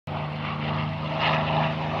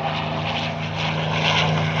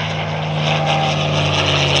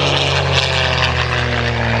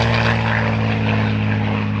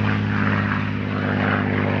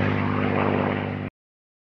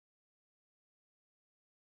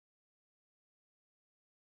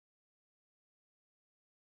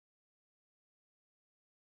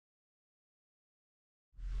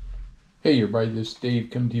Hey everybody, this is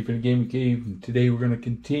Dave coming to you from the Gaming Cave, and today we're going to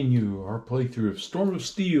continue our playthrough of Storm of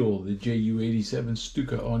Steel, the Ju-87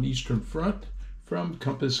 Stuka on Eastern Front from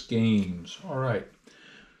Compass Games. Alright,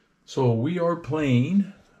 so we are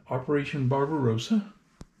playing Operation Barbarossa,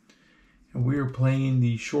 and we are playing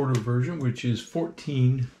the shorter version, which is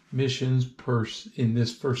 14 missions in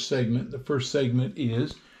this first segment. The first segment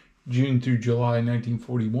is June through July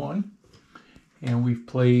 1941. And we've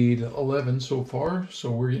played 11 so far, so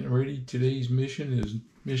we're getting ready. Today's mission is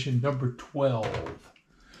mission number 12.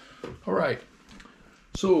 All right,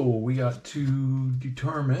 so we got to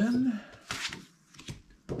determine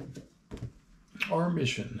our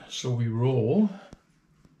mission. So we roll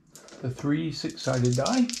the 3 6-sided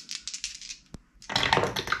die.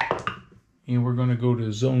 And we're going to go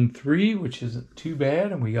to zone 3, which isn't too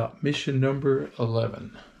bad, and we got mission number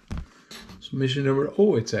 11. Mission number,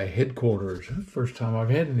 it's a headquarters. First time I've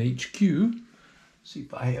had an HQ. See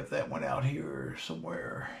if I have that one out here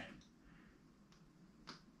somewhere.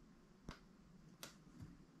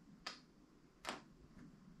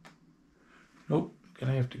 Nope,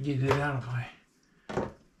 gonna have to get it out of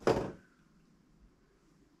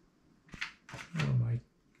my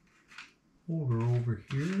folder over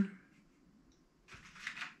here.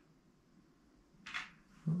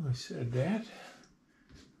 Well, I said that.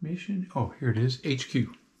 Mission, here it is, HQ,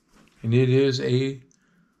 and it is a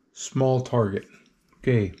small target.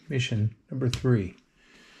 Okay, mission number 3.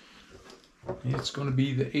 It's going to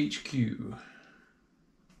be the HQ.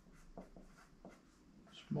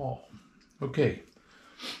 Small. Okay,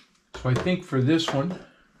 so I think for this one,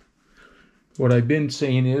 what I've been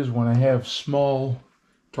saying is when I have small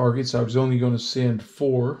targets, I was only going to send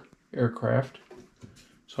 4 aircraft.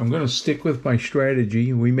 So I'm going to stick with my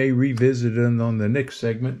strategy. We may revisit it on the next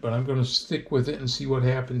segment, but I'm going to stick with it and see what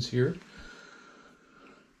happens here.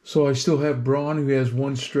 So I still have Braun, who has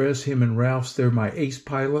 1 stress. Him and Ralph's, they're my ace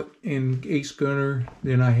pilot and ace gunner.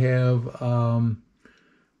 Then I have von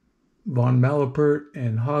Malapert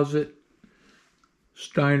and Hazet,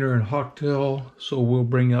 Steiner and Hochtel. So we'll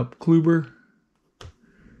bring up Kluber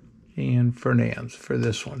and Fernandes for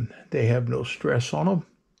this one. They have no stress on them.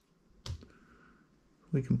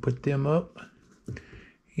 We can put them up.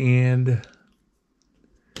 And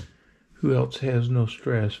who else has no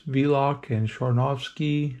stress? Vlock and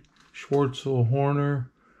Sharnovsky, Schwartzel,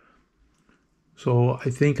 Horner. So I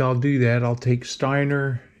think I'll do that. I'll take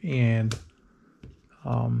Steiner and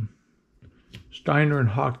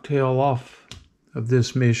Hochtail off of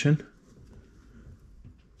this mission.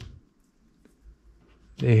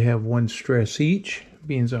 They have 1 stress each,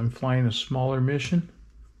 means I'm flying a smaller mission.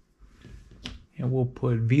 And we'll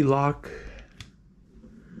put Vlock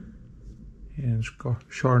and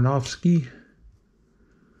Sharnovsky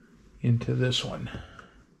into this one.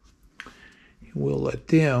 And we'll let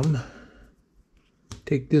them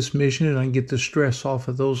take this mission, and I can get the stress off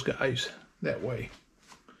of those guys that way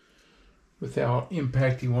without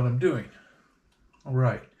impacting what I'm doing. All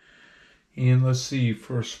right. And let's see,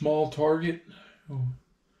 for a small target,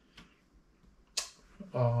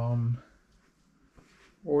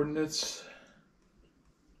 ordnance.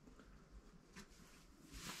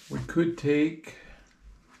 We could take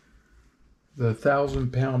the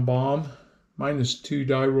 1,000-pound bomb, -2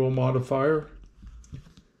 die roll modifier.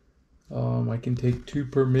 I can take 2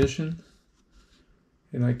 per mission,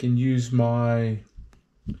 and I can use my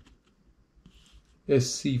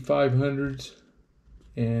SC500s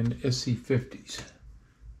and SC50s.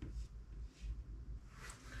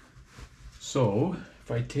 So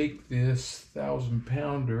if I take this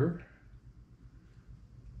 1,000-pounder,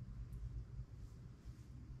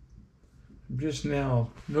 I'm just now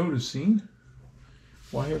noticing,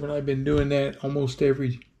 why haven't I been doing that almost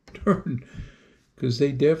every turn? Because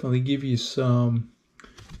they definitely give you some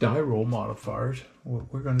die roll modifiers. Well,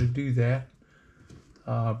 we're going to do that.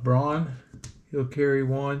 Braun, he'll carry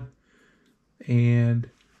 1, and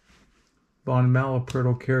von Malapert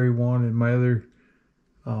will carry 1, and my other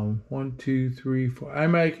 1, 2, 3, 4. I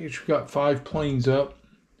might actually got 5 planes up.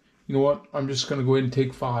 You know what? I'm just going to go ahead and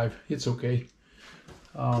take 5. It's okay.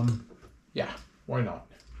 Yeah, why not?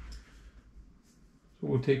 So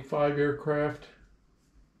we'll take 5 aircraft.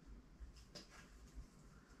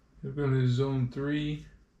 We're going to zone 3.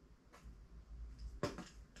 It'll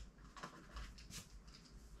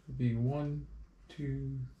be 1,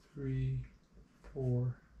 2, 3,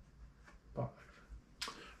 4, 5.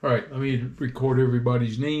 All right, let me record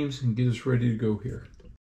everybody's names and get us ready to go here.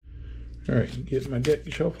 All right, get my deck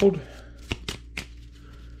shuffled.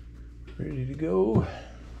 Ready to go.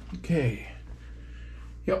 Okay.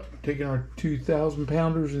 Yep, taking our 2,000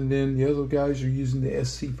 pounders, and then the other guys are using the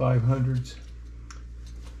SC500s.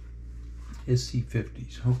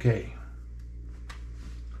 SC50s. Okay.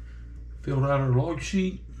 Filled out our log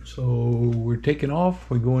sheet. So we're taking off.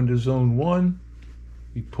 We go into zone 1.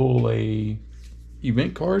 We pull a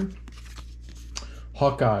event card.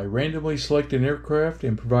 Hawkeye. Randomly select an aircraft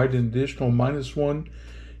and provide an additional -1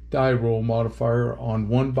 die roll modifier on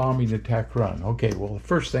 1 bombing attack run. Okay, well, the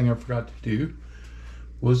first thing I forgot to do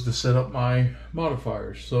was to set up my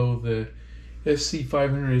modifiers. So the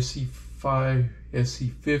SC500, SC5,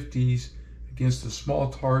 SC50s against a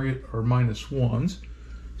small target are -1s.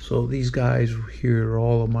 So these guys here are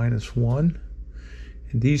all a -1.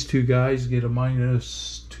 And these two guys get a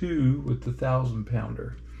 -2 with the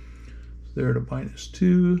 1,000-pounder. So they're at a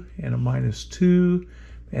 -2 and a -2.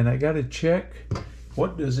 And I got to check,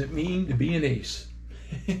 what does it mean to be an ace?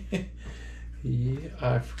 Yeah,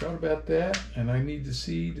 I forgot about that. And I need to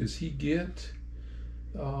see, does he get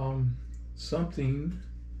something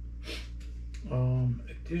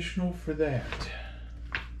additional for that?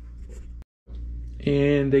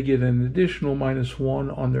 And they get an additional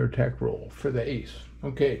 -1 on their attack roll for the ace.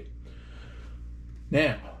 Okay.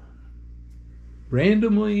 Now,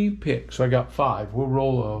 randomly pick. So I got 5. We'll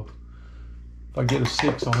roll if I get a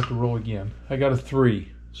 6, I'll have to roll again. I got a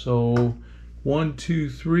 3. So 1,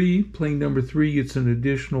 2, 3. Plane number 3 gets an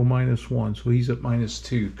additional -1. So he's at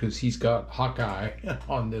 -2 because he's got Hawkeye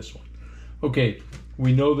on this one. Okay.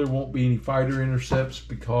 We know there won't be any fighter intercepts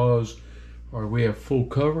because we have full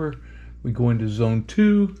cover. We go into zone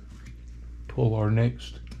 2, pull our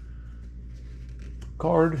next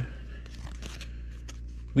card.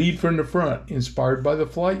 Lead from the front, inspired by the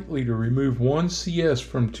flight leader. Remove 1 CS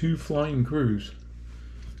from 2 flying crews.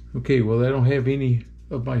 Okay, well, I don't have any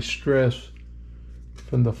of my stress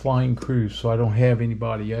from the flying crews, so I don't have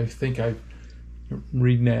anybody. I think I'm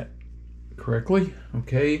reading that correctly.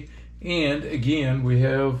 Okay, and again,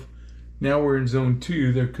 now we're in zone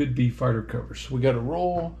 2, there could be fighter covers. So we got to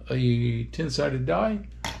roll a 10-sided die,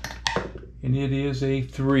 and it is a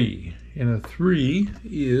 3. And a 3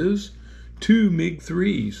 is 2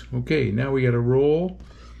 MiG-3s. Okay, now we got to roll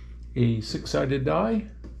a 6-sided die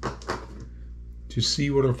to see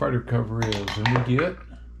what our fighter cover is. And we get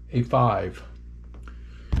a 5.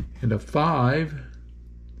 And a 5,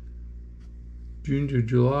 June to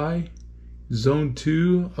July, zone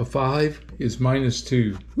 2, a 5 is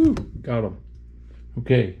 -2. Whew, got them.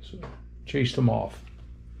 Okay, so chase them off.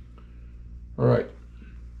 All right,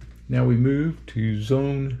 now we move to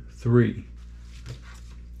zone 3.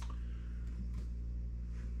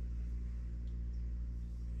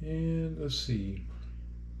 And let's see.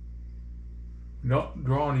 Not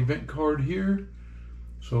draw an event card here.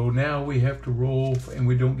 So now we have to roll, and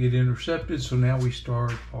we don't get intercepted. So now we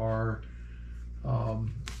start our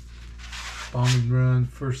bombing run.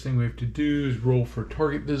 First thing we have to do is roll for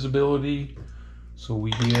target visibility. So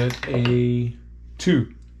we get a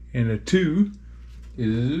 2, and a 2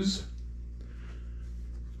 is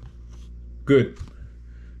good.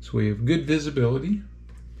 So we have good visibility.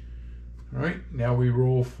 All right, now we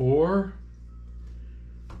roll for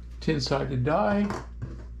 10-sided die,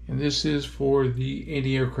 and this is for the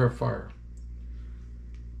anti-aircraft fire.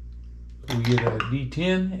 So we get a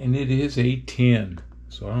D10, and it is a 10.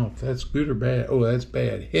 So I don't know if that's good or bad. Oh, that's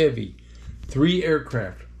bad. Heavy. 3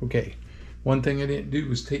 aircraft. Okay. One thing I didn't do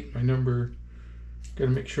was take my number. Got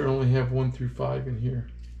to make sure I only have 1 through 5 in here.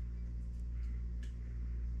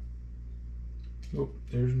 Oh,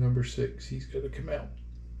 there's number 6. He's got to come out.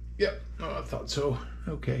 Yep. Oh, I thought so.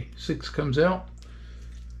 Okay. 6 comes out.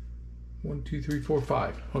 1, 2, 3, 4,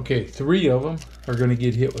 5. Okay. 3 of them are going to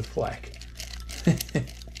get hit with flak.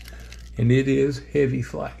 And it is heavy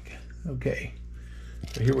flak. Okay.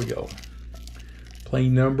 So here we go.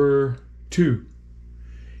 Plane number 2.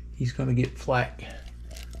 He's going to get flak.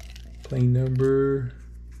 Plane number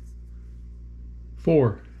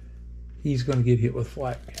 4. He's going to get hit with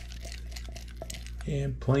flak.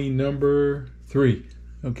 And plane number 3.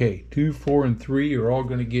 Okay, 2, 4, and 3 are all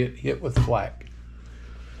going to get hit with flak.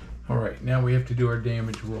 All right, now we have to do our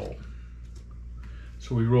damage roll.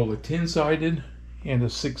 So we roll a 10-sided and a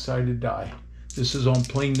 6-sided die. This is on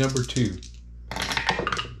plane number 2.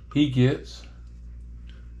 He gets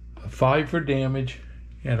a 5 for damage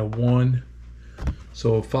and a 1.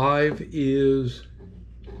 So a 5 is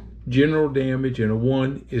general damage and a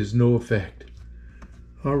 1 is no effect.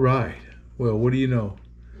 All right. Well, what do you know?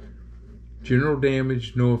 General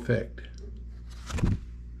damage, no effect.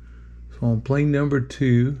 So on plane number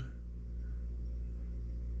 2,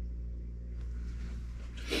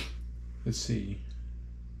 let's see.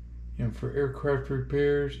 And for aircraft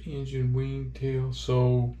repairs, engine, wing, tail.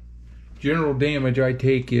 So general damage I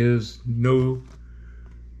take is nothing,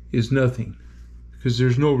 because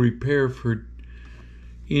there's no repair for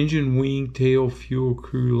engine, wing, tail, fuel,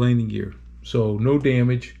 crew, landing gear. So no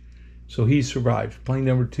damage. So he survives. Plane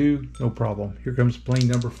number 2, no problem. Here comes plane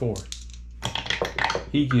number 4.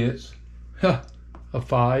 He gets a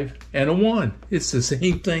 5 and a 1. It's the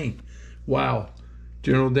same thing. Wow.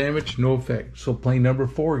 General damage, no effect. So plane number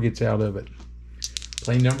 4 gets out of it.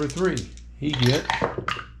 Plane number 3, he gets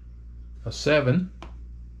a 7.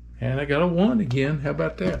 And I got a 1 again. How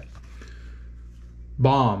about that?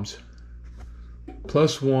 Bombs.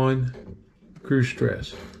 +1 crew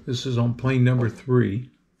stress. This is on plane number 3.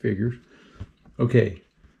 Figures. Okay.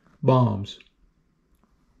 Bombs.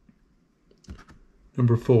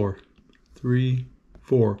 Number 4. 3,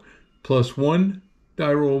 4. +1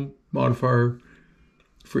 die roll modifier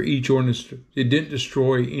for each ordnance. It didn't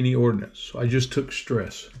destroy any ordnance. So I just took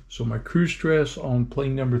stress. So my crew stress on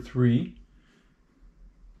plane number 3.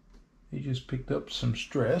 They just picked up some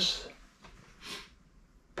stress.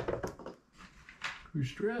 Crew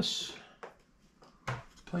stress.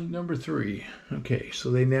 Plane number 3. Okay, so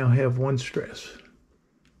they now have 1 stress.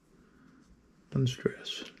 1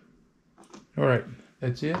 stress. All right,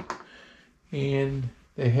 that's it. And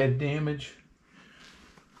they had damage.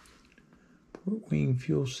 Port wing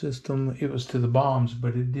fuel system. It was to the bombs,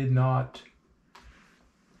 but it didn't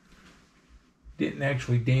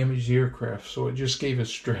actually damage the aircraft, so it just gave us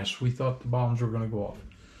stress. We thought the bombs were going to go off.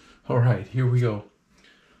 All right, here we go.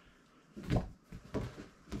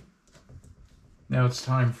 Now it's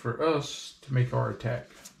time for us to make our attack.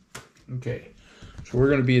 Okay, so we're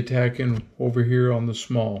going to be attacking over here on the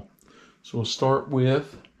small. So we'll start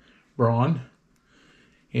with Braun,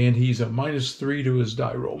 and he's a -3 to his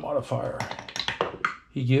die roll modifier.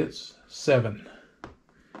 He gets 7.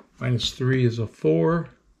 -3 is a 4,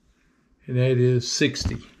 and that is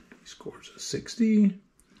 60. He scores a 60.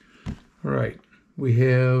 All right, we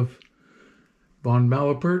have Von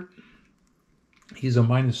Malapert. He's a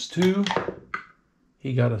 -2.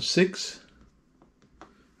 He got a 6.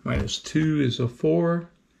 -2 is a 4.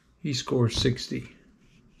 He scores 60.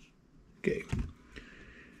 Okay.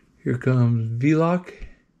 Here comes Vilak.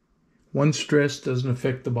 1 stress doesn't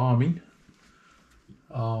affect the bombing.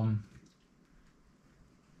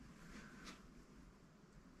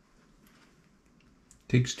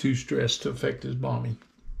 Takes 2 stress to affect his bombing.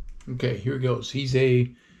 Okay, here it goes. He's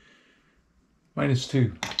a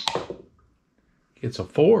 -2. Gets a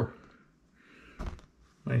 4.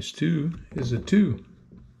 -2 is a 2.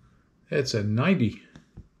 That's a 90.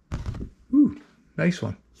 Ooh, nice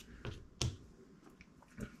one.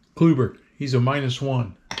 Kluber, he's a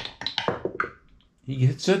 -1. He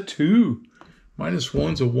gets a 2.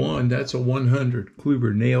 -1's a 1. That's a 100.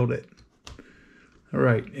 Kluber nailed it. All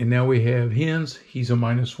right, and now we have Hens. He's a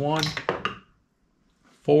 -1.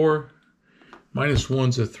 4.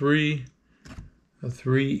 -1's a 3. A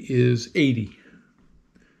 3 is 80.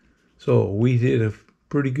 So we did a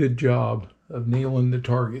pretty good job of nailing the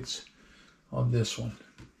targets on this one.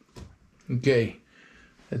 Okay,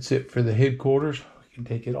 that's it for the headquarters. We can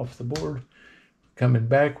take it off the board. Coming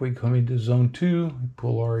back, we come into zone 2, we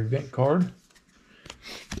pull our event card,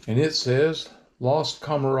 and it says, Lost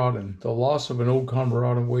Kameraden. The loss of an old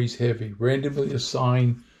Kameraden weighs heavy. Randomly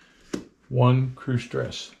assign 1 crew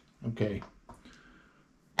stress. Okay.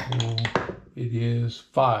 So it is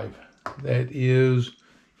 5. That is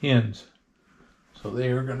Hens. So they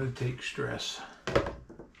are going to take stress.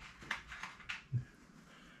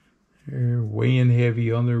 They're weighing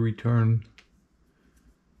heavy on their return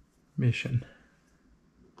mission.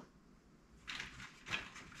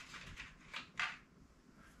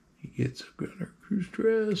 He gets a gunner crew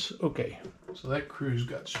stress. Okay, so that crew's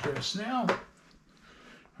got stress now.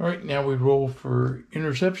 All right, now we roll for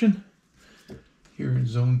interception here in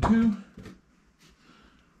zone 2.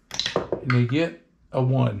 And they get a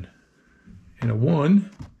 1. And a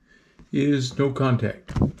 1 is no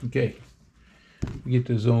contact. Okay. We get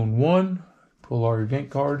to zone 1, pull our event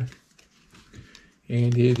card,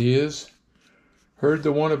 and it is heard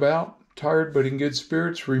the one about, tired but in good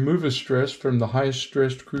spirits, remove a stress from the highest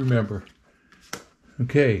stressed crew member.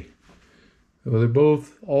 Okay. Well, they're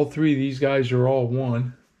both, all 3 of these guys are all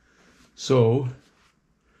 1. So,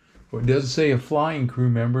 well, it doesn't say a flying crew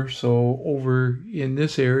member, so over in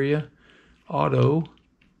this area, auto,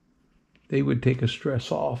 they would take a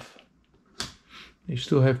stress off. They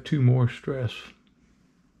still have 2 more stress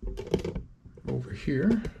over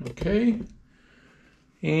here. Okay.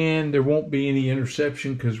 And there won't be any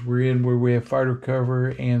interception because we're in where we have fighter cover,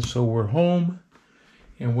 and so we're home.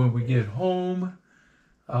 And when we get home,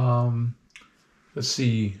 let's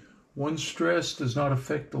see, 1 stress does not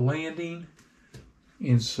affect the landing,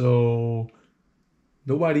 and so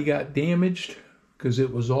nobody got damaged because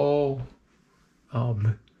it was all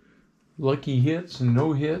lucky hits and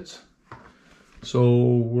no hits.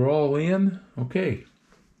 So we're all in. Okay.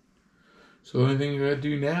 So the only thing I gotta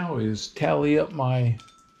do now is tally up my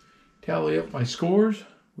scores,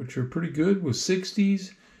 which are pretty good with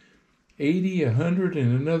 60s, 80, 100,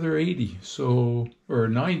 and another 80. So, or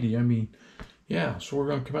 90, I mean. Yeah, so we're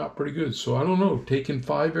going to come out pretty good. So I don't know, taking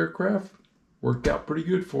 5 aircraft worked out pretty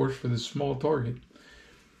good for us for this small target.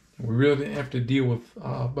 We really didn't have to deal with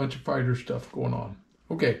a bunch of fighter stuff going on.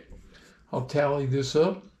 Okay, I'll tally this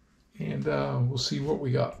up and we'll see what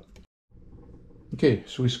we got. Okay,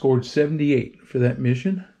 so we scored 78 for that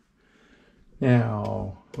mission.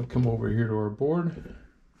 Now, we'll come over here to our board.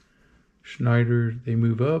 Schneider, they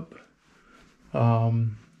move up. Our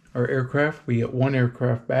aircraft, we get 1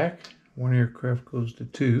 aircraft back. 1 aircraft goes to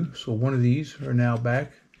 2. So one of these are now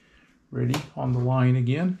back, ready on the line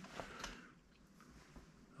again.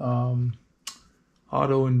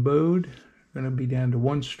 Otto and Bode are going to be down to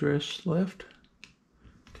 1 stress left.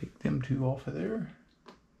 Take them 2 off of there.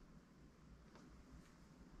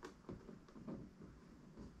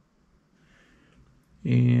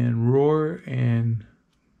 And Rohr and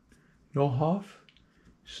Nolhoff,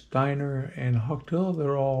 Steiner and Hochtel,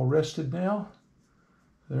 they're all rested now.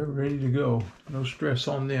 They're ready to go. No stress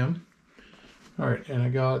on them. All right, and I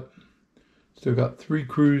still got 3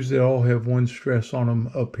 crews that all have 1 stress on them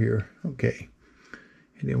up here. Okay,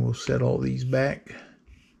 and then we'll set all these back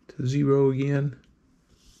to 0 again.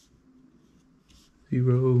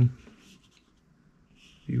 0,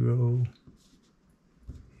 0,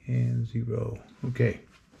 and 0. Okay.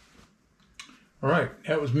 All right,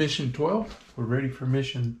 that was mission 12. We're ready for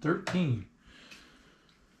mission 13.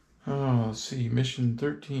 Let's see, mission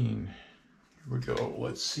 13. Here we go.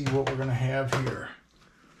 Let's see what we're going to have here.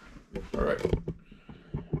 All right,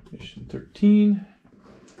 mission 13.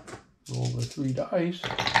 Roll the 3 dice.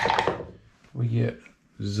 We get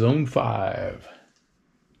zone 5,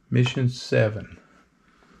 mission 7.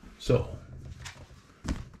 So,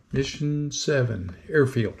 mission 7,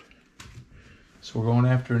 airfield. So we're going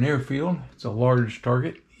after an airfield. It's a large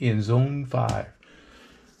target in zone 5.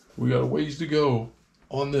 We got a ways to go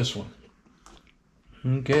on this one.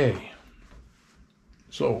 Okay.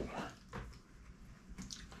 So,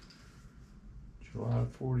 July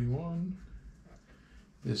 41.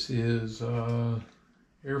 This is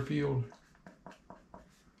airfield,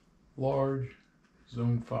 large,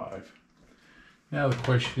 zone 5. Now the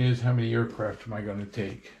question is, how many aircraft am I going to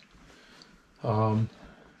take?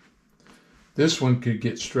 This one could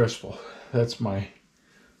get stressful. That's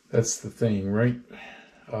the thing, right?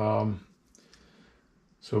 So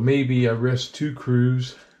maybe I rest 2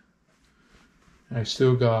 crews. I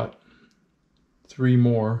still got 3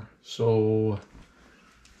 more. So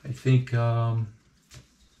I think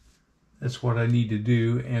that's what I need to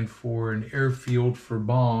do. And for an airfield for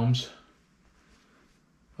bombs,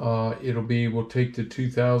 it'll be able to take the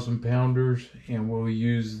 2,000 pounders, and we'll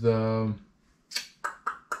use the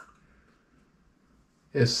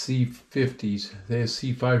SC-50s, the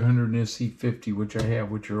SC-500 and SC-50, which I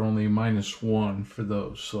have, which are only -1 for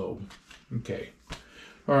those. So, okay.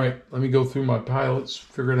 All right, let me go through my pilots,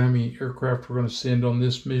 figure out how many aircraft we're going to send on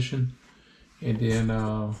this mission, and then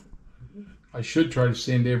I should try to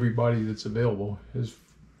send everybody that's available as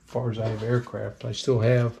far as I have aircraft. I still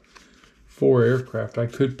have 4 aircraft. I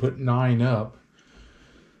could put 9 up.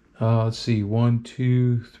 Let's see, 1,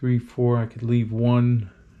 2, 3, 4. I could leave 1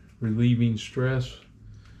 relieving stress.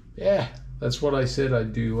 Yeah, that's what I said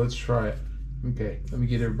I'd do. Let's try it. Okay, let me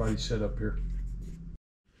get everybody set up here.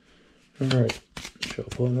 All right,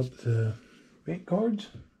 shuffling up the bank cards.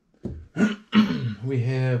 We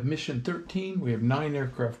have mission 13. We have 9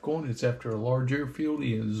 aircraft going. It's after a large airfield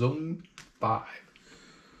in zone 5.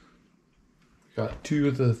 We got 2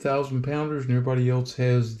 of the 1,000 pounders, and everybody else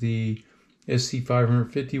has the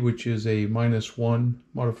SC-550, which is a -1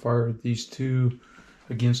 modifier. These 2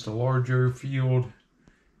 against a large airfield.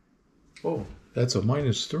 Oh, that's a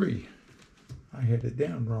 -3. I had it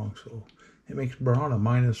down wrong, so it makes Braun a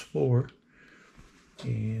 -4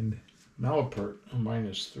 and Malapert a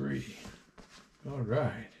 -3. All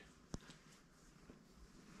right.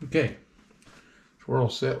 Okay, so we're all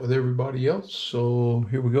set with everybody else. So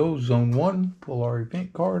here we go. Zone 1. Pull our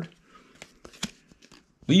event card.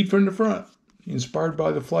 Lead from the front. Inspired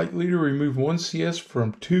by the flight leader, remove 1 CS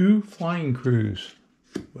from 2 flying crews.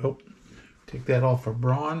 Well, take that off of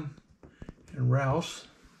Braun and Rouse.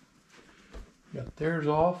 Got theirs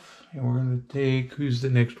off, and we're going to take, who's the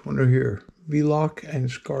next one here? Vlock and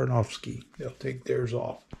Skarnovsky. They'll take theirs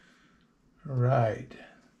off. All right.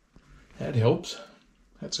 That helps.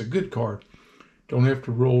 That's a good card. Don't have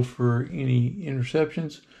to roll for any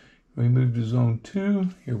interceptions. We move to zone 2.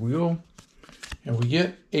 Here we go. And we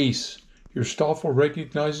get ace. Your Stoffel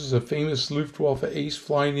recognizes a famous Luftwaffe ace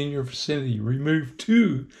flying in your vicinity. Remove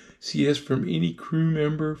 2 CS from any crew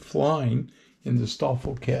member flying in the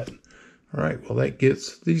Stoffel cat. All right, well, that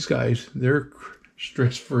gets these guys, they're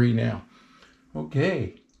stress-free now.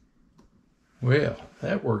 Okay. Well,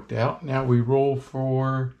 that worked out. Now we roll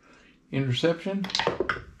for interception.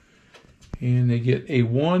 And they get a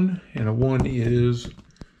 1, and a 1 is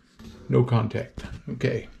no contact.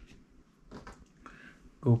 Okay.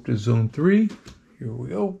 Go up to zone 3. Here we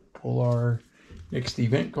go. Pull our next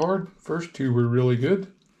event card. First 2 were really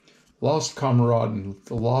good. Lost Comrade, and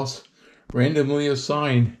the loss randomly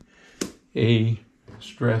assign a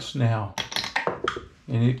stress now.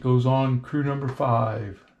 And it goes on crew number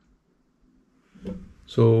 5.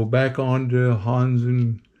 So back on to Hans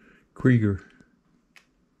and Krieger.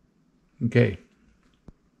 Okay.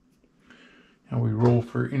 Now we roll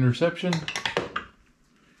for interception.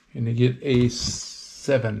 And they get a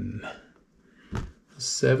 7.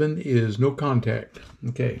 7 is no contact.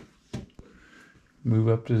 Okay. Move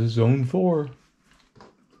up to zone 4.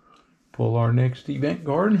 Pull our next event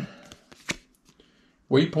card.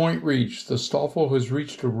 Waypoint reached. The Stoffel has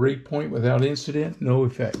reached a waypoint without incident. No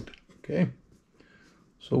effect. Okay.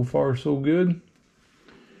 So far, so good.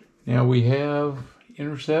 Now we have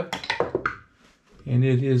intercept. And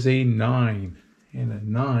it is a 9. And a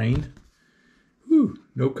 9. Whew,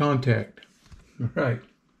 no contact. All right.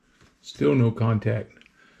 Still no contact.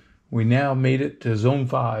 We now made it to zone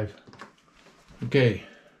 5. Okay.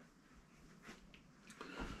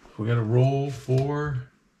 We got to roll for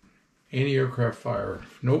anti-aircraft fire.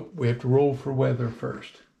 Nope, we have to roll for weather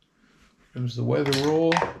first. Here comes the weather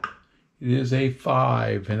roll. It is a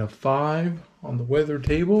 5. And a 5 on the weather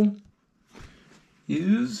table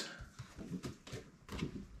is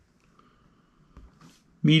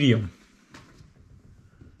medium.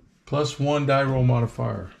 +1 die roll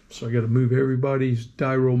modifier. So I got to move everybody's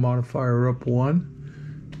die roll modifier up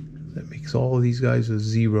 1. That makes all of these guys a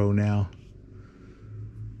 0 now.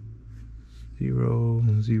 0,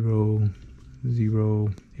 0,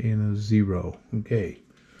 0, and a 0. Okay.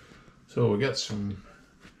 So we got some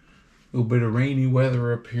little bit of rainy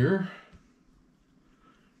weather up here.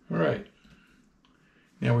 All right.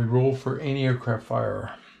 Now we roll for anti-aircraft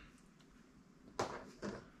fire.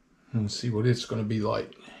 Let's see what it's going to be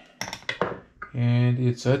like. And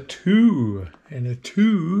it's a 2. And a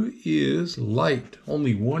 2 is light.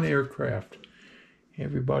 Only 1 aircraft.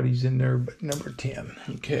 Everybody's in there but number 10.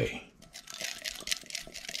 Okay.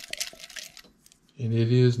 And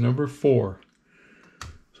it is number 4.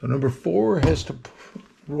 So number 4 has to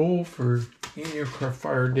roll for anti-aircraft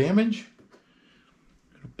fire damage.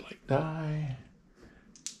 Got a black die.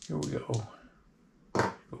 Here we go.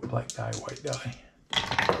 Go black die, white die.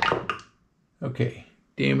 Okay.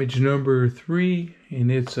 Damage number 3,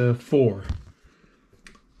 and it's a 4.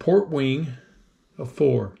 Port wing, a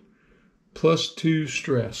 4. +2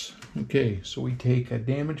 stress. Okay, so we take a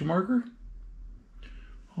damage marker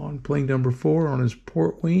on plane number 4 on his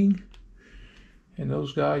port wing. And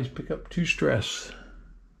those guys pick up 2 stress.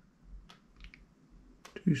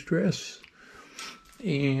 2 stress.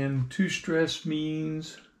 And 2 stress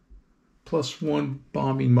means +1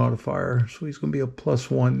 bombing modifier. So he's going to be a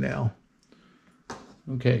 +1 now.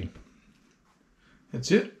 Okay,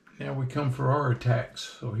 that's it. Now we come for our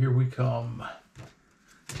attacks. So here we come.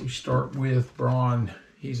 We start with Braun.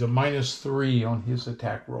 He's a -3 on his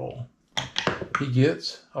attack roll. He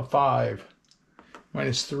gets a 5.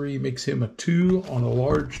 -3 makes him a 2 on a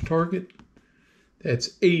large target.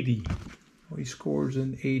 That's 80. Well, he scores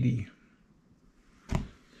an 80.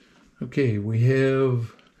 Okay, we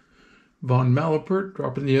have Von Malapert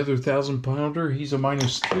dropping the other 1,000-pounder. He's a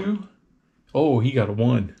 -2. Oh, he got a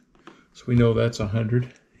 1. So we know that's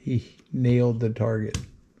 100. He nailed the target.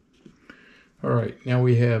 All right, now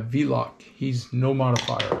we have Vlock. He's no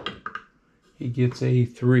modifier. He gets a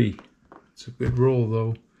 3. It's a good roll,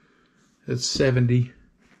 though. That's 70.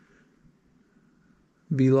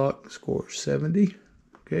 Vlock scores 70.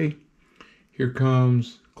 Okay. Here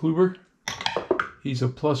comes Kluber. He's a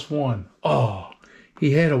 +1. Oh,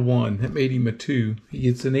 he had a 1. That made him a 2. He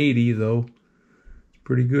gets an 80, though. It's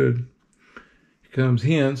pretty good. Comes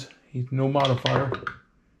Hens. He's no modifier.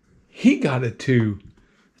 He got a 2.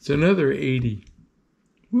 It's another 80.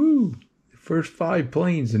 Woo! The first 5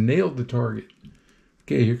 planes and nailed the target.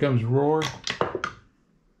 Okay, here comes Roar.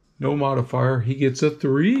 No modifier. He gets a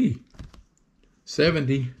 3.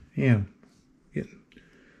 70. Damn.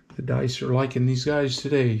 The dice are liking these guys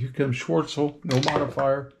today. Here comes Schwartzel. No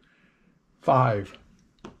modifier. 5.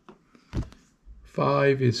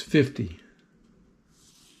 5 is 50.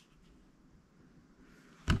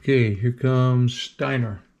 Okay, here comes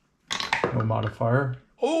Steiner. No modifier.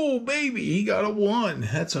 Oh, baby, he got a 1.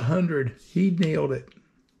 That's 100. He nailed it.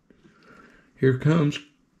 Here comes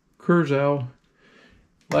Kurzow.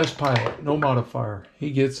 Last pilot, no modifier.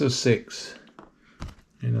 He gets a 6.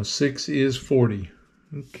 And a 6 is 40.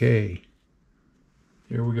 Okay.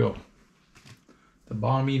 Here we go. The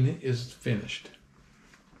bombing is finished.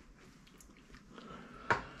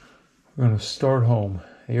 We're going to start home.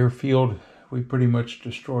 Airfield, we pretty much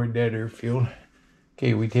destroyed that airfield.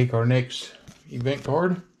 Okay, we take our next event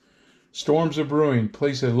card. Storms are brewing.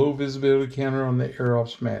 Place a low visibility counter on the air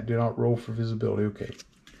ops mat. Do not roll for visibility. Okay.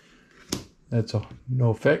 That's a no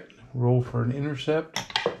effect. Roll for an intercept.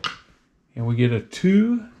 And we get a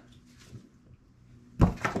 2.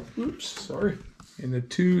 Oops, sorry. And the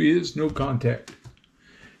 2 is no contact.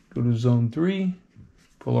 Go to zone 3.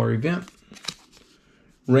 Pull our event.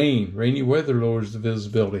 Rain. Rainy weather lowers the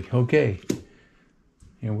visibility. Okay.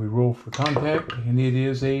 And we roll for contact. And it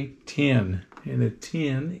is a 10. And a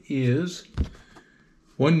 10 is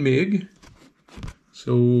 1 MiG.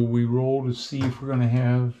 So we roll to see if we're going to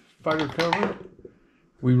have fighter cover.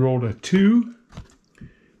 We rolled a 2.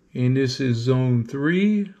 And this is zone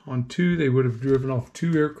 3. On 2, they would have driven off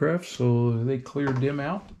 2 aircraft, so they cleared them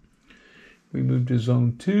out. We move to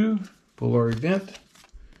zone 2, pull our event.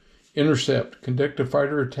 Intercept. Conduct a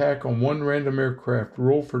fighter attack on 1 random aircraft.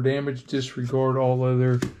 Roll for damage, disregard all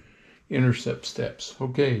other intercept steps.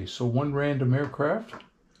 Okay, so 1 random aircraft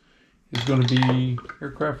is going to be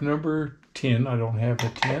aircraft number 10. I don't have a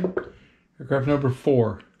 10. Aircraft number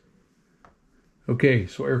 4. Okay,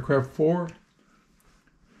 so aircraft 4.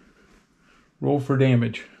 Roll for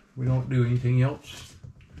damage. We don't do anything else.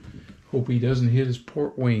 Hope he doesn't hit his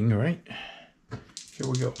port wing, right? Here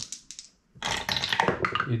we go.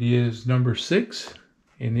 It is number 6,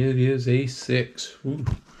 and it is a 6. Ooh.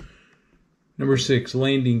 Number 6,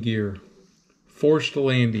 landing gear. Forced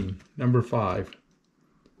landing. Number 5.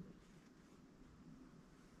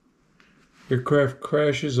 Aircraft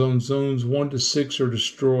crashes on zones 1 to 6 are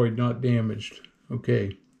destroyed, not damaged.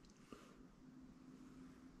 Okay.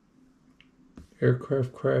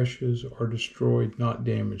 Aircraft crashes are destroyed, not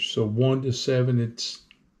damaged. So 1 to 7, it's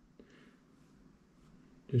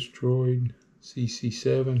destroyed.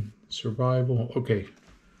 CC7, survival. Okay.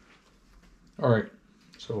 All right.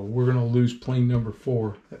 So we're going to lose plane number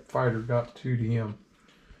 4. That fighter got 2 to him.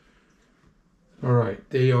 All right.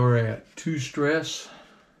 They are at 2 stress.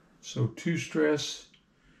 So 2 stress.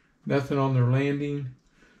 Nothing on their landing.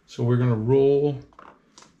 So we're going to roll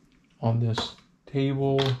on this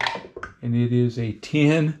table. And it is a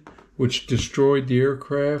 10, which destroyed the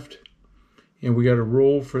aircraft. And we got to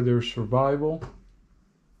roll for their survival.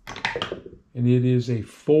 And it is a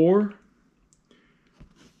 4.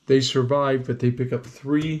 They survive, but they pick up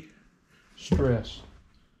 3 stress.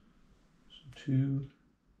 So 2.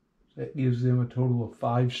 That gives them a total of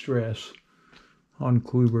 5 stress on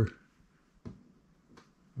Kluber.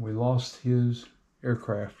 We lost his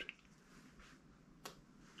aircraft.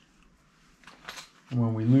 And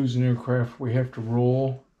when we lose an aircraft, we have to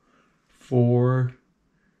roll for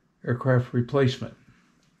aircraft replacement.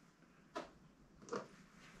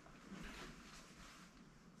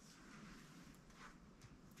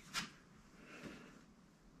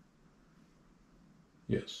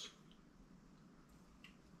 Yes.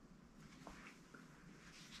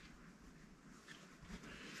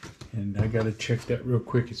 And I got to check that real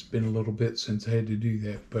quick. It's been a little bit since I had to do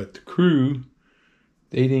that. But the crew,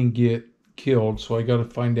 they didn't get killed. So I got to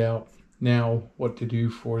find out now what to do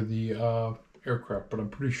for the aircraft. But I'm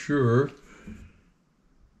pretty sure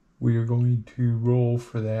we are going to roll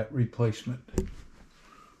for that replacement.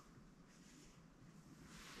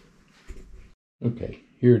 Okay,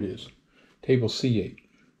 here it is. Table C8.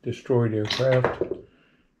 Destroyed aircraft.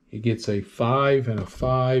 It gets a 5, and a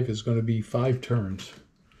 5 is going to be 5 turns.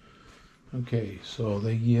 Okay, so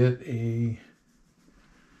they get a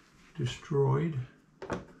destroyed.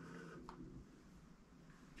 I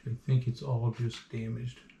think it's all just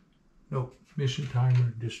damaged. Nope, mission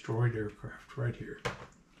timer, destroyed aircraft right here.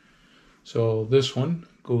 So this one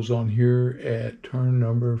goes on here at turn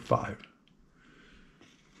number 5.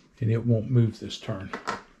 And it won't move this turn.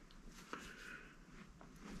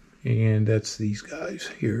 And that's these guys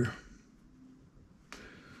here.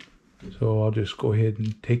 So I'll just go ahead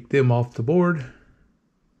and take them off the board.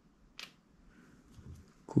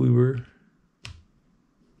 Kluber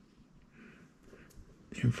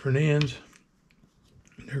and Fernandez.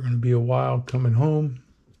 They're going to be a while coming home.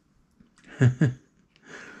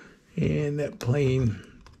 And that plane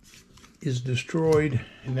is destroyed,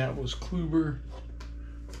 and that was Kluber.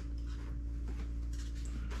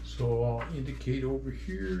 So I'll indicate over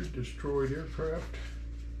here, destroyed aircraft.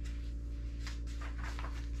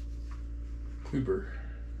 Kluber.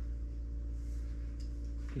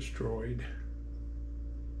 Destroyed.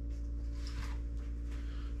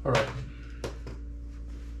 All right.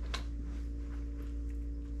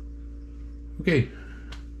 Okay.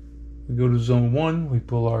 We go to zone 1. We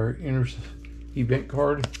pull our inner event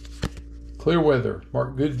card. Clear weather.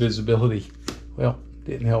 Mark good visibility. Well,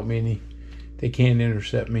 didn't help me any. They can't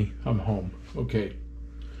intercept me. I'm home. Okay.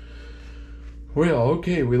 Well,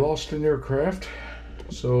 okay. We lost an aircraft.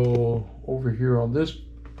 So over here on this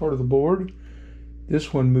part of the board,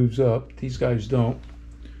 this one moves up. These guys don't.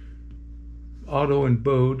 Otto and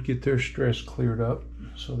Bode get their stress cleared up,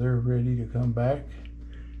 so they're ready to come back.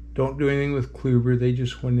 Don't do anything with Kluber. They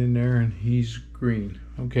just went in there and he's green.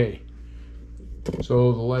 Okay.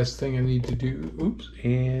 So the last thing I need to do, oops,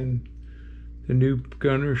 and the new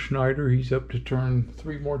gunner Schneider, he's up to turn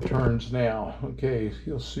 3 more turns now. Okay,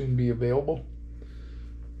 he'll soon be available.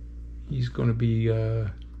 He's going to be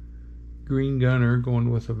green gunner going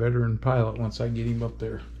with a veteran pilot once I get him up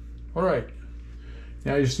there. All right.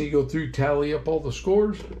 Now I just need to go through, tally up all the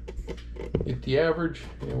scores, get the average,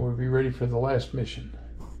 and we'll be ready for the last mission.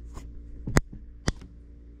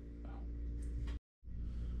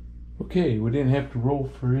 Okay, we didn't have to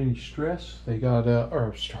roll for any stress. They got,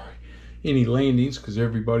 any landings, because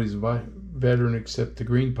everybody's a veteran except the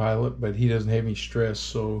green pilot, but he doesn't have any stress,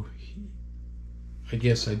 so I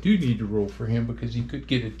guess I do need to roll for him because he could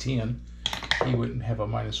get a 10. He wouldn't have a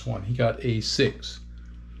 -1. He got a 6.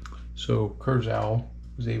 So Kurzow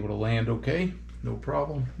was able to land okay. No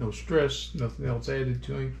problem, no stress, nothing else added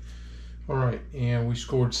to him. All right, and we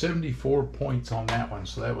scored 74 points on that one,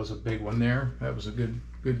 so that was a big one there. That was a good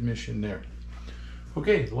mission there.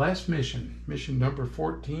 Okay, last mission, mission number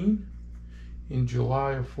 14 in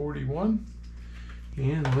July of 41.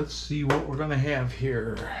 And let's see what we're gonna have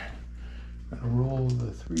here. I'm gonna roll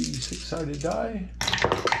the 3 6-sided die.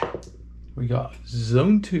 We got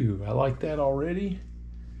zone 2. I like that already.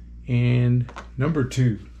 And number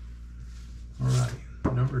 2. All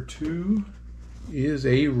right, number 2 is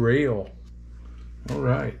a rail. All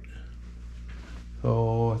right.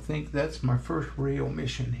 So I think that's my first rail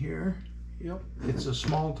mission here. Yep, it's a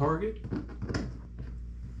small target.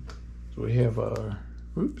 So we have a,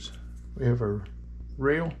 we have a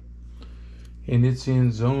rail, and it's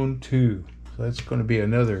in zone 2. So that's going to be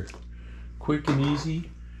another quick and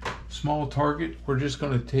easy small target. We're just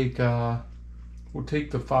going to take, we'll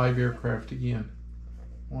take the 5 aircraft again.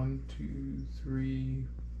 1, 2, 3,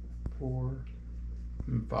 4,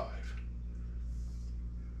 and 5.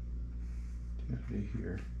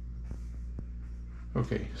 Here.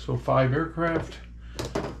 Okay, so 5 aircraft.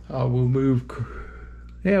 We'll move.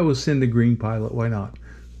 Yeah, we'll send the green pilot. Why not?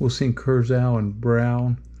 We'll send Kurzow and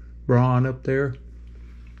Braun up there,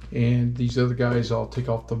 and these other guys I'll take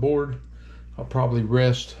off the board. I'll probably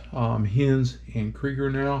rest Hens and Krieger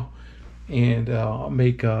now, and I'll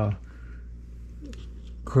make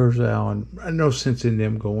Kurzow, and no sense in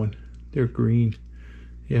them going. They're green.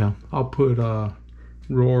 Yeah, I'll put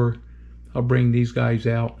Roar. I'll bring these guys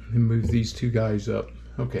out and move these 2 guys up.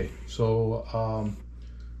 Okay, so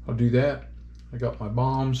I'll do that. I got my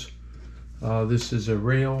bombs. This is a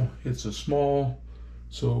rail. It's a small,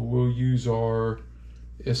 so we'll use our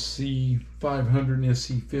SC 500 and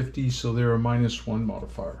SC 50, so they're a -1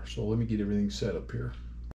 modifier. So let me get everything set up here.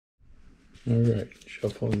 All right,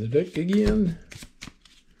 shuffling the deck again.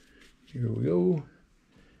 Here we go.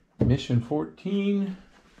 Mission 14.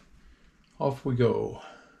 Off we go.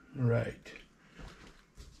 All right.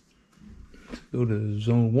 Let's go to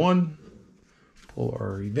zone 1. Pull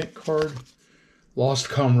our event card. Lost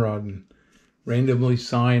comrade and randomly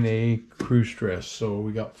sign a crew stress. So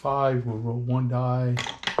we got 5. We'll roll 1 die,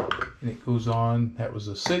 and it goes on. That was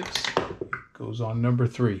a 6. It goes on number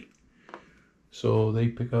 3. So they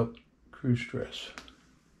pick up crew stress.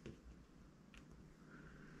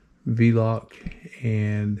 Vlok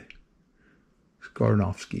and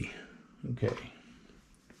Skarnovsky. Okay.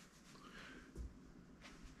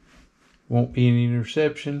 Won't be any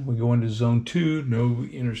interception. We go into zone 2. No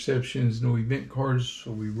interceptions, no event cards.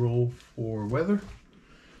 So we roll for weather.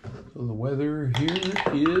 So the weather here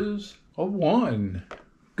is a 1.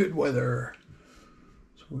 Good weather.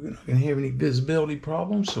 So we're not going to have any visibility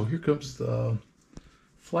problems. So here comes the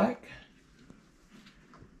flak.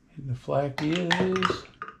 And the flak is,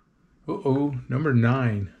 number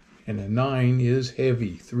 9. And the 9 is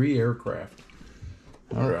heavy. 3 aircraft.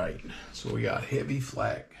 All right. So we got heavy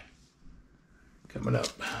flak coming up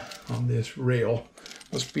on this rail.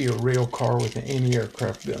 Must be a rail car with an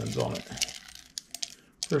anti-aircraft guns on it.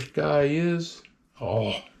 First guy is... Oh,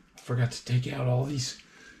 I forgot to take out all these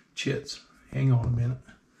chits. Hang on a minute.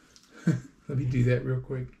 Let me do that real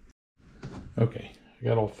quick. Okay, I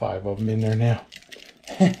got all 5 of them in there now.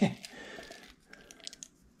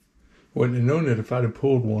 Wouldn't have known it if I'd have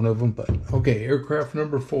pulled one of them, but okay, aircraft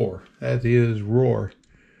number 4. That is Roar.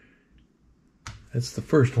 That's the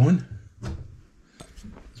first one.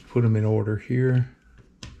 Let's put them in order here.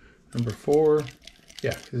 Number 4.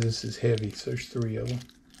 Yeah, because this is heavy, so there's 3 of them.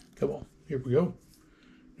 Come on, here we go.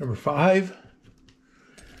 Number 5,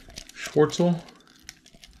 Schwartzel.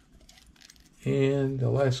 And the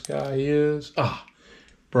last guy is,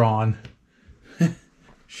 Braun.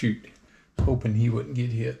 Shoot. Hoping he wouldn't get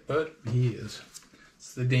hit, but he is.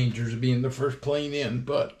 It's the dangers of being the first plane in,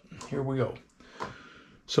 but here we go.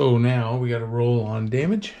 So now we got to roll on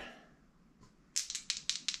damage.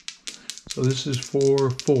 So this is for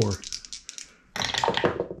 4.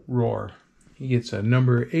 Roar. He gets a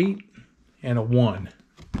number 8 and a 1.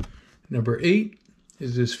 Number 8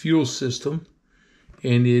 is this fuel system,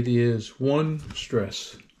 and it is 1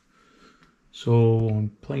 stress. So on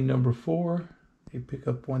plane number 4, they pick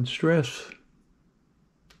up 1 stress,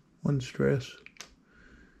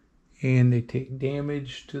 and they take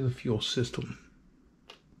damage to the fuel system.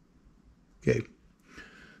 Okay,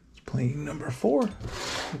 it's plane number 4.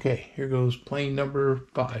 Okay, here goes plane number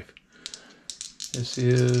 5. This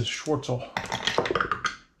is Schwartzel.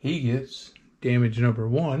 He gets damage number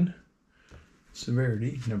 1,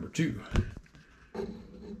 severity number 2.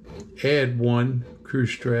 Add 1 crew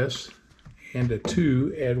stress. And a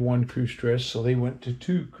 2, add 1 crew stress, so they went to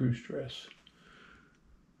 2 crew stress.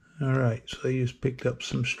 All right, so they just picked up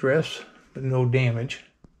some stress, but no damage.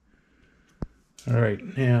 All right,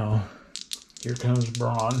 now here comes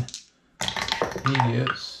Braun. He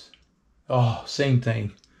gets, same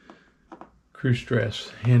thing, crew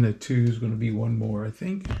stress, and a 2 is going to be 1 more, I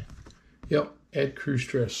think. Yep, add crew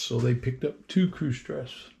stress, so they picked up 2 crew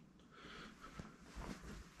stress.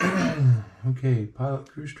 Okay, pilot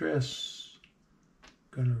crew stress.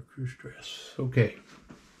 Gunner crew stress. Okay.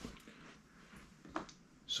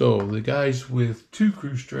 So the guys with 2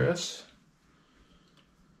 crew stress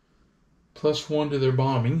plus 1 to their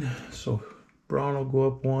bombing. So Braun will go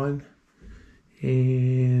up 1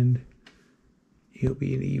 and he'll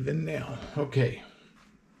be an even now. Okay.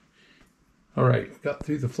 All right, we got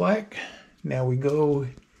through the flak. Now we go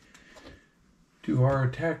to our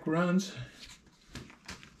attack runs.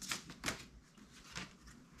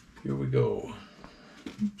 Here we go.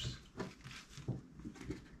 Oops.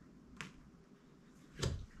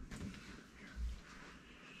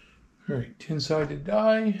 All right, 10-sided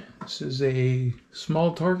die. This is a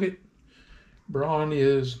small target. Braun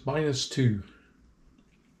is -2.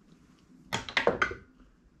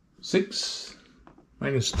 6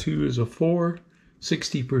 -2 is a 4.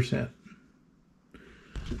 60%.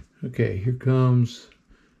 Okay, here comes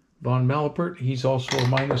Von Malapert. He's also a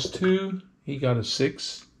 -2. He got a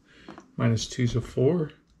 6. -2 is a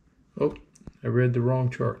 4. Oh, I read the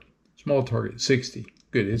wrong chart. Small target, 60.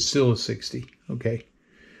 Good, it's still a 60. Okay.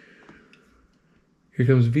 Here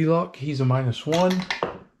comes Vlock. He's a -1.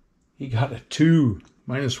 He got a 2.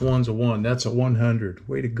 -1's a 1. That's a 100.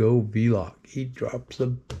 Way to go, Vlock. He drops the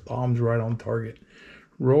bombs right on target.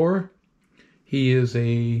 Roar. He is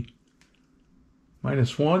a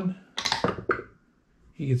 -1.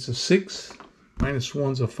 He gets a 6.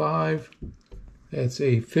 -1's a 5. That's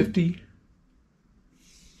a 50.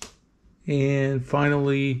 And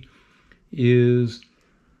finally is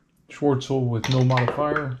Schwartzel with no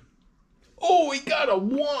modifier. Oh, he got a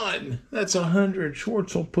 1. That's 100.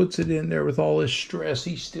 Schwartzel puts it in there with all his stress.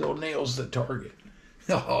 He still nails the target.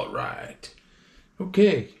 All right.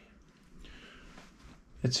 Okay.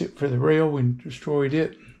 That's it for the rail. We destroyed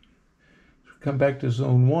it. Come back to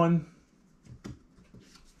zone 1.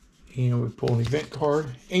 And we pull an event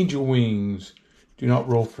card. Angel Wings. Do not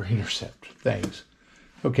roll for intercept. Thanks.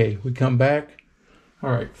 Okay, we come back.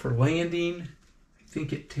 All right, for landing, I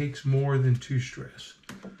think it takes more than 2 stress.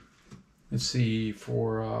 Let's see,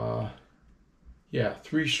 for,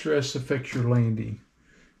 3 stress affects your landing.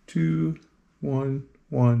 2, 1,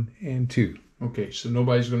 1, and 2. Okay, so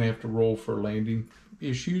nobody's going to have to roll for landing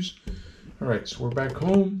issues. All right, so we're back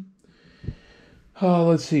home.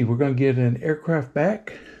 Let's see, we're going to get an aircraft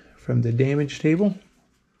back from the damage table.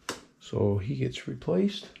 So he gets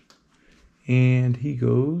replaced. And he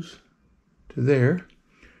goes to there.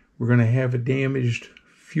 We're going to have a damaged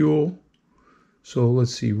fuel. So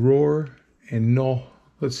let's see, Roar and no.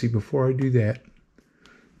 Let's see, before I do that,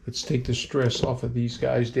 let's take the stress off of these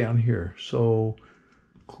guys down here. So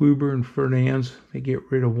Kluber and Fernandes, they get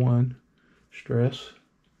rid of 1 stress.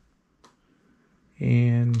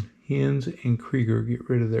 And Hens and Krieger get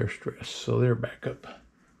rid of their stress. So they're back up,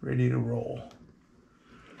 ready to roll.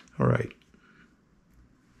 All right.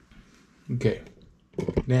 Okay.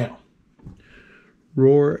 Now,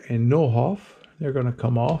 Rohr and Nohoff, they're going to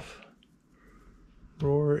come off.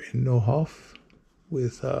 Rohr and Nohoff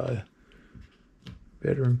with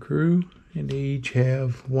veteran crew, and they each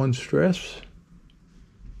have 1 stress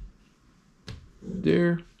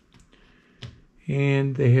there,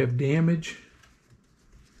 and they have damage,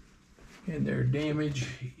 and their damage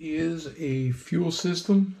is a fuel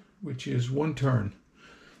system, which is 1 turn.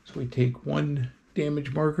 So we take 1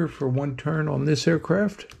 damage marker for 1 turn on this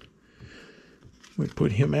aircraft. We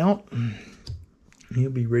put him out. He'll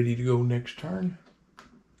be ready to go next turn.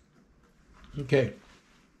 Okay.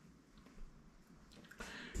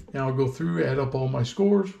 Now I'll go through, add up all my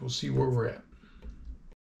scores. We'll see where we're at.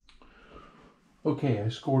 Okay, I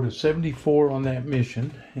scored a 74 on that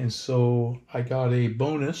mission, and so I got a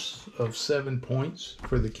bonus of 7 points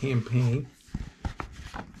for the campaign.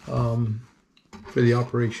 For the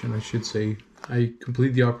operation, I should say. I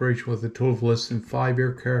completed the operation with a total of less than 5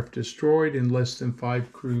 aircraft destroyed and less than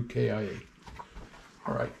 5 crew KIA.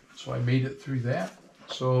 All right, so I made it through that.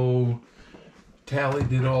 So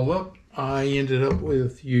tallied it all up. I ended up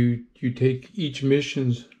with, you take each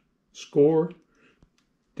mission's score,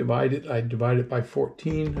 I divide it by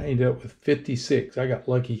 14. I ended up with 56. I got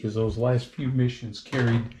lucky because those last few missions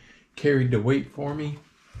carried the weight for me.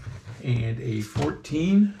 And a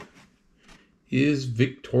 14 is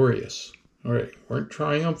victorious. All right, weren't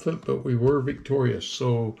triumphant, but we were victorious.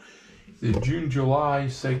 So the June-July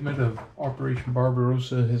segment of Operation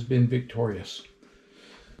Barbarossa has been victorious.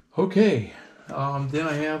 Okay, then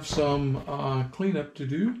I have some cleanup to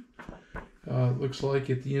do. Looks like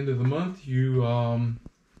at the end of the month,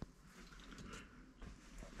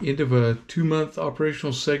 end of a 2-month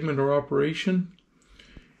operational segment or operation.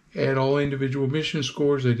 Add all individual mission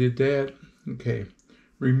scores. I did that. Okay.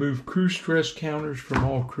 Remove crew stress counters from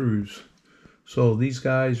all crews. So these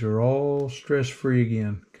guys are all stress-free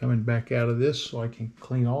again. Coming back out of this, so I can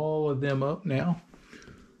clean all of them up now.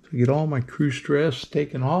 So get all my crew stress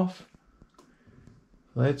taken off.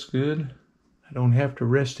 That's good. I don't have to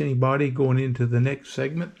rest anybody going into the next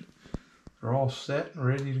segment. They're all set and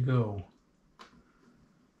ready to go.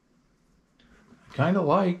 I kind of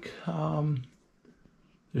like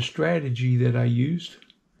the strategy that I used.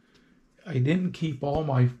 I didn't keep all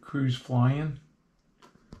my crews flying.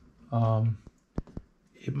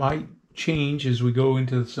 It might change as we go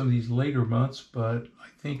into some of these later months, but I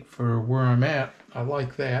think for where I'm at, I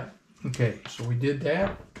like that. Okay, so we did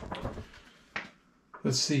that.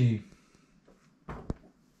 Let's see.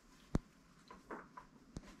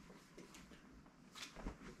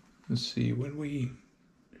 When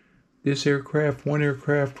this aircraft, 1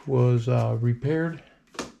 aircraft was repaired.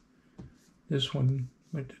 This one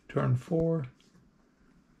went to turn 4.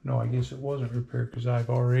 No, I guess it wasn't repaired because I've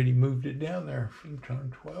already moved it down there from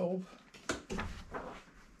turn 12.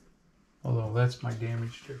 Although that's my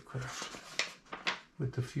damaged aircraft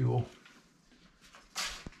with the fuel.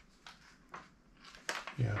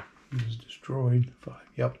 Yeah, he was destroyed. 5.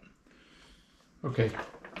 Yep. Okay.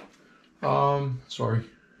 Sorry.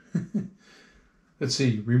 Let's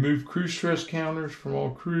see. Remove crew stress counters from all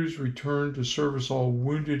crews. Return to service all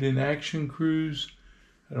wounded in action crews.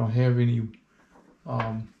 I don't have any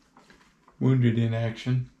wounded in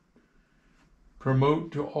action.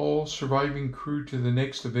 Promote to all surviving crew to the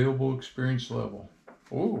next available experience level.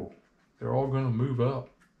 Oh, they're all going to move up.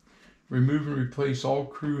 Remove and replace all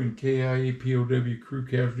crew in KIA POW crew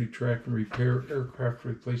casualty track and repair aircraft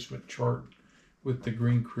replacement chart with the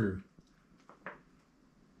green crew.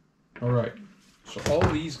 All right, so all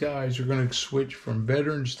these guys are going to switch from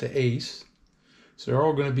veterans to ace. So they're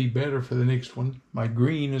all going to be better for the next one. My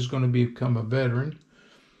green is going to become a veteran.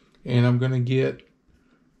 And I'm going to get,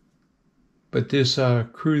 but this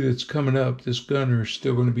crew that's coming up, this gunner, is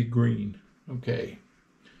still going to be green. Okay.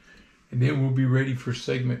 And then we'll be ready for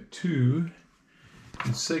segment 2.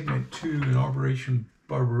 And segment 2 in Operation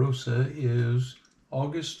Barbarossa is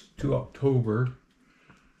August to October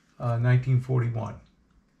 1941.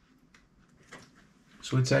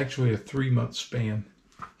 So it's actually a 3-month span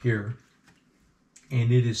here.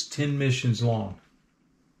 And it is 10 missions long.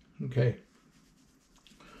 Okay.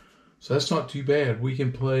 So that's not too bad. We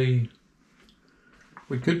can play,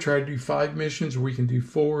 we could try to do 5 missions, or we can do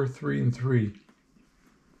 4, 3, and 3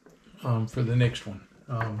 for the next one.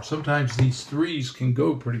 Sometimes these 3s can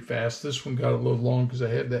go pretty fast. This one got a little long because I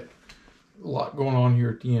had that lot going on here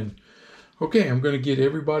at the end. Okay, I'm going to get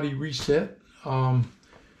everybody reset.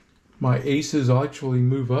 my aces actually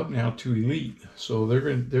move up now to elite, so they're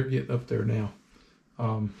getting up there now.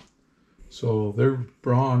 So their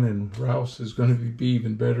Braun and Rouse is going to be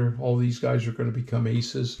even better. All these guys are going to become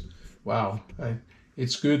aces. Wow,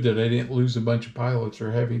 it's good that I didn't lose a bunch of pilots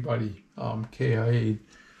or have anybody KIA'd.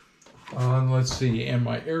 Let's see, and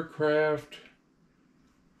my aircraft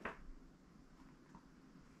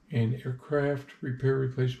and aircraft repair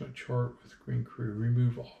replacement chart with green crew.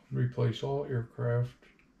 Remove all, replace all aircraft,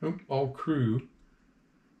 nope, all crew,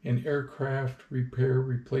 and aircraft repair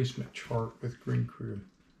replacement chart with green crew.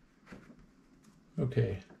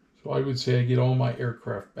 Okay, so I would say I get all my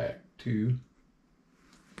aircraft back too,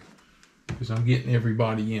 because I'm getting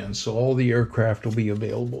everybody in, so all the aircraft will be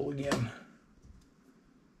available again.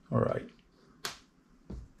 All right.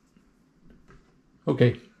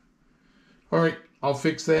 Okay. All right, I'll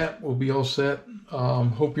fix that. We'll be all set.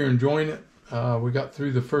 Hope you're enjoying it. We got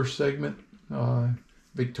through the first segment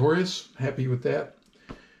victorious. Happy with that.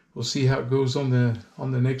 We'll see how it goes on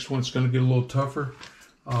the next one. It's going to get a little tougher.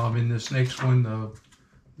 In this next one,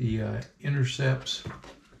 the intercepts,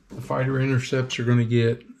 the fighter intercepts are going to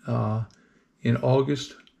get in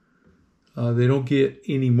August. They don't get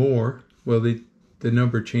any more. Well, the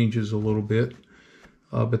number changes a little bit,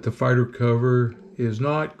 but the fighter cover is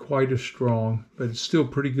not quite as strong, but it's still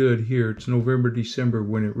pretty good here. It's November, December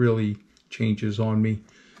when it really changes on me.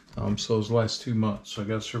 So those last 2 months, so I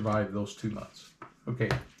got to survive those 2 months. Okay.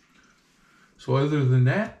 So other than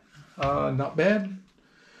that, not bad.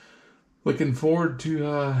 Looking forward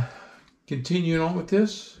to continuing on with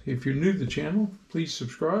this. If you're new to the channel, please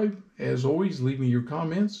subscribe. As always, leave me your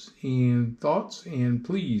comments and thoughts, and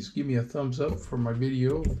please give me a thumbs up for my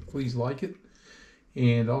video. Please like it,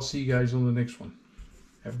 and I'll see you guys on the next one.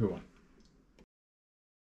 Have a good one.